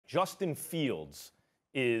Justin Fields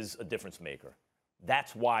is a difference maker.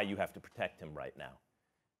 That's why you have to protect him right now.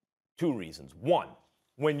 2 reasons. 1,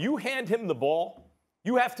 when you hand him the ball,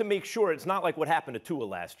 you have to make sure it's not like what happened to Tua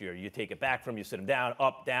last year. You take it back from him, you sit him down,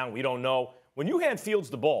 up, down, we don't know. When you hand Fields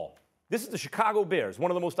the ball, this is the Chicago Bears,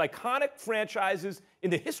 one of the most iconic franchises in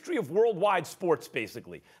the history of worldwide sports,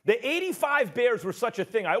 basically. The '85 Bears were such a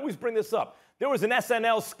thing. I always bring this up. There was an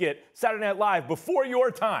SNL skit, Saturday Night Live, before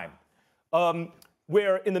your time,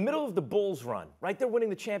 where in the middle of the Bulls run, right, they're winning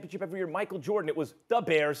the championship every year, Michael Jordan, it was the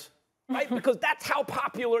Bears, right? Because that's how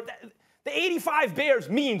popular, the '85 Bears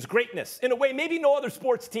means greatness in a way maybe no other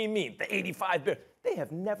sports team means. The '85 Bears, they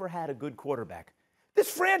have never had a good quarterback. This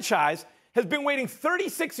franchise has been waiting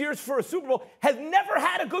 36 years for a Super Bowl, has never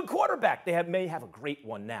had a good quarterback. They may have a great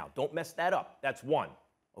one now. Don't mess that up. That's 1,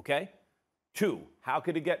 okay? 2, how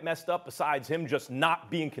could it get messed up besides him just not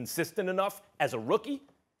being consistent enough as a rookie?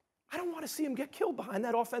 I don't want to see him get killed behind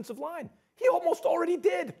that offensive line. He almost already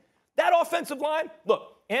did. That offensive line,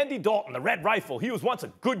 look, Andy Dalton, the Red Rifle, he was once a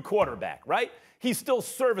good quarterback, right? He's still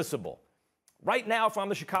serviceable. Right now, if I'm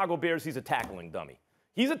the Chicago Bears, he's a tackling dummy.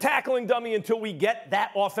 He's a tackling dummy until we get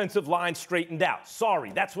that offensive line straightened out.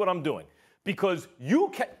 Sorry, that's what I'm doing. Because you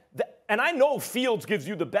can, and I know Fields gives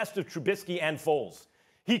you the best of Trubisky and Foles.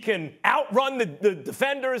 He can outrun the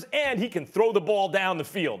defenders, and he can throw the ball down the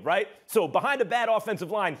field, right? So behind a bad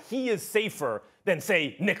offensive line, he is safer than,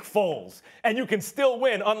 say, Nick Foles. And you can still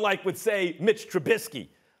win, unlike with, say, Mitch Trubisky.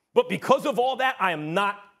 But because of all that, I am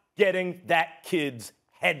not getting that kid's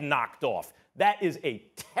head knocked off. That is a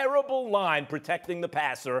terrible line protecting the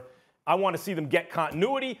passer. I want to see them get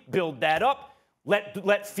continuity, build that up,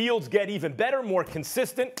 let Fields get even better, more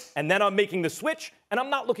consistent, and then I'm making the switch, and I'm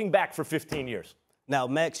not looking back for 15 years. Now,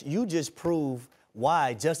 Max, you just proved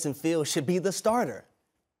why Justin Fields should be the starter.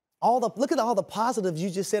 Look at all the positives you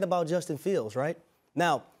just said about Justin Fields, right?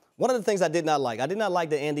 Now, one of the things I did not like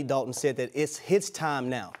that Andy Dalton said that it's his time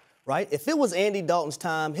now, right? If it was Andy Dalton's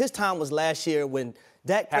time, his time was last year when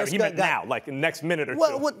Dak Prescott he meant now, like in the next minute or two.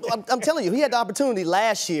 Well, I'm telling you, he had the opportunity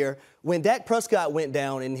last year when Dak Prescott went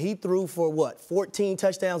down and he threw for, 14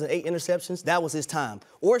 touchdowns and 8 interceptions? That was his time.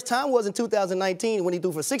 Or his time was in 2019 when he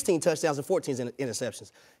threw for 16 touchdowns and 14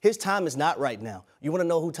 interceptions. His time is not right now. You want to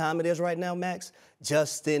know who time it is right now, Max?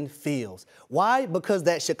 Justin Fields. Why? Because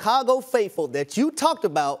that Chicago faithful that you talked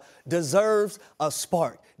about deserves a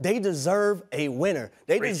spark. They deserve a winner.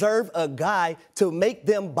 They deserve a guy to make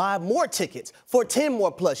them buy more tickets for 10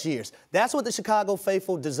 more plus years. That's what the Chicago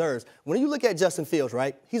faithful deserves. When you look at Justin Fields,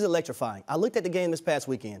 right, he's electrifying. I looked at the game this past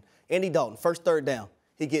weekend. Andy Dalton, first 3rd down.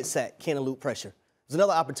 He gets sacked, can't elude pressure. There's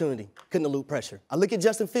another opportunity, couldn't elude pressure. I look at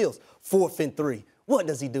Justin Fields, 4th and 3. What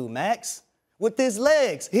does he do, Max? With his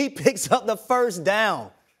legs, he picks up the 1st down.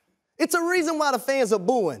 It's a reason why the fans are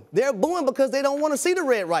booing. They're booing because they don't want to see the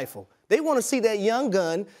Red Rifle. They want to see that young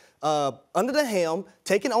gun under the helm,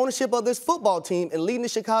 taking ownership of this football team and leading the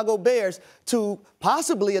Chicago Bears to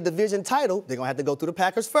possibly a division title. They're going to have to go through the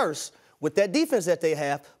Packers first with that defense that they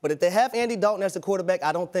have. But if they have Andy Dalton as the quarterback,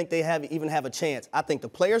 I don't think they even have a chance. I think the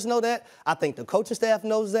players know that. I think the coaching staff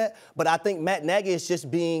knows that. But I think Matt Nagy is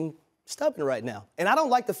just being stubborn right now. And I don't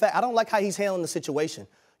like how he's handling the situation.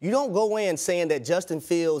 You don't go in saying that Justin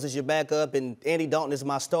Fields is your backup and Andy Dalton is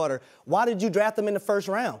my starter. Why did you draft him in the 1st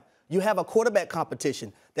round? You have a quarterback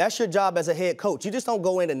competition. That's your job as a head coach. You just don't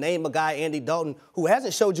go in and name a guy, Andy Dalton, who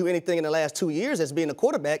hasn't showed you anything in the last 2 years as being a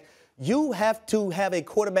quarterback. You have to have a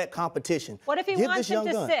quarterback competition. What if he wants him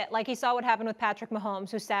to sit, like he saw what happened with Patrick Mahomes,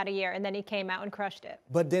 who sat a year, and then he came out and crushed it?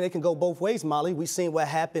 But then it can go both ways, Molly. We've seen what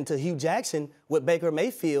happened to Hugh Jackson with Baker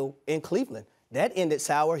Mayfield in Cleveland. That ended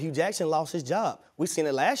sour. Hugh Jackson lost his job. We've seen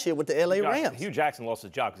it last year with the L.A. Rams. Hugh Jackson lost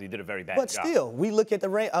his job because he did a very bad job. But still, we look at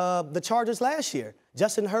the Chargers last year,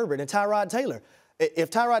 Justin Herbert and Tyrod Taylor. If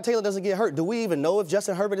Tyrod Taylor doesn't get hurt, do we even know if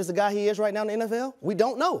Justin Herbert is the guy he is right now in the NFL? We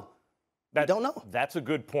don't know. We don't know. That's a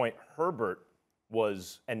good point. Herbert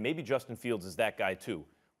was, and maybe Justin Fields is that guy too,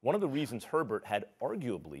 one of the reasons Herbert had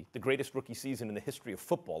arguably the greatest rookie season in the history of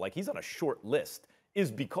football, like he's on a short list, is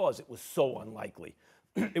because it was so unlikely.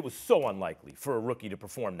 It was so unlikely for a rookie to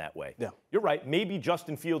perform that way. Yeah. You're right. Maybe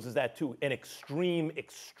Justin Fields is that too, an extreme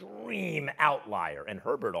outlier. And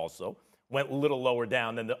Herbert also went a little lower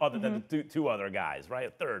down than the two other guys,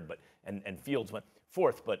 right? 3rd, but and Fields went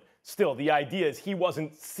 4th. But still, the idea is he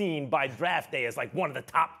wasn't seen by draft day as like one of the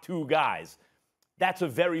top 2 guys. That's a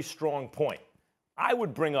very strong point. I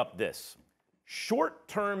would bring up this.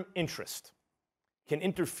 Short-term interest can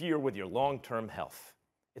interfere with your long-term health.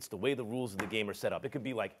 It's the way the rules of the game are set up. It could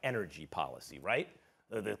be like energy policy, right?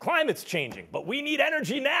 The climate's changing, but we need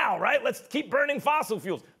energy now, right? Let's keep burning fossil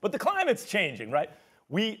fuels. But the climate's changing, right?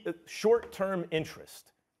 Short-term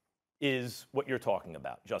interest is what you're talking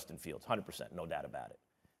about, Justin Fields, 100%, no doubt about it.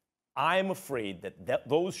 I'm afraid that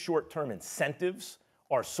those short-term incentives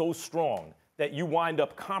are so strong that you wind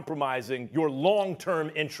up compromising your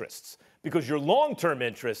long-term interests, because your long-term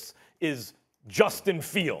interests is Justin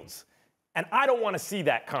Fields. And I don't want to see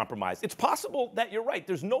that compromised. It's possible that you're right.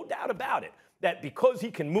 There's no doubt about it, that because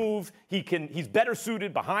he can move, he's better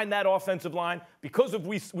suited behind that offensive line. Because of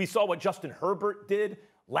we saw what Justin Herbert did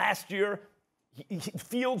last year,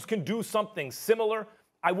 Fields can do something similar.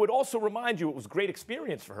 I would also remind you it was a great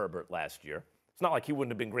experience for Herbert last year. It's not like he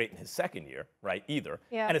wouldn't have been great in his second year, right, either.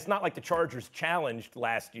 Yeah. And it's not like the Chargers challenged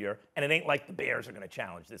last year, and it ain't like the Bears are going to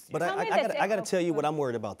challenge this year. But I got to tell you what I'm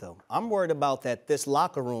worried about, though. I'm worried about that this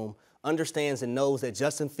locker room understands and knows that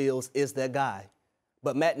Justin Fields is that guy.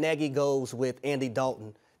 But Matt Nagy goes with Andy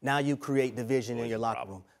Dalton. Now you create division in your locker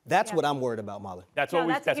room. That's what I'm worried about, Molly. That's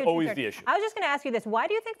always the issue. I was just going to ask you this. Why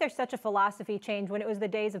do you think there's such a philosophy change? When it was the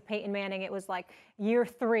days of Peyton Manning, it was like year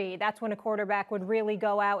 3. That's when a quarterback would really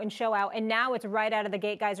go out and show out. And now it's right out of the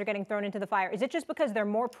gate, guys are getting thrown into the fire. Is it just because they're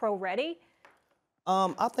more pro-ready?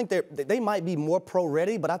 I think they might be more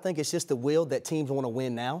pro-ready, but I think it's just the will that teams want to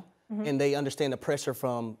win now. Mm-hmm. And they understand the pressure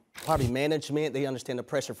from probably management. They understand the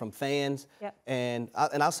pressure from fans. Yep. And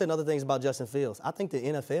I'll say another things about Justin Fields. I think the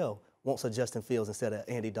NFL wants a Justin Fields instead of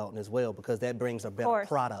Andy Dalton as well, because that brings a better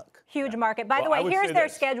product. Huge market. By the way, here's their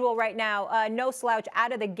schedule right now. No slouch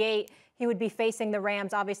out of the gate. He would be facing the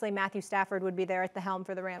Rams. Obviously, Matthew Stafford would be there at the helm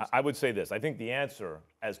for the Rams. I would say this. I think the answer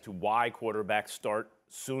as to why quarterbacks start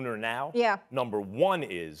sooner now, number one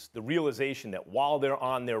is the realization that while they're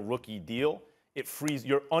on their rookie deal, it frees,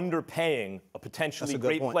 you're underpaying a potentially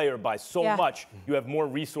great player by so much, you have more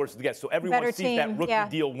resources to get. So everyone sees that rookie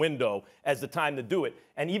deal window as the time to do it.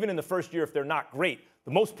 And even in the first year, if they're not great,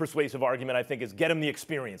 the most persuasive argument, I think, is get them the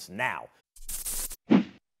experience now.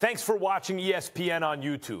 Thanks for watching ESPN on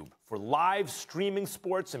YouTube. For live streaming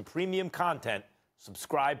sports and premium content,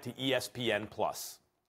 subscribe to ESPN+.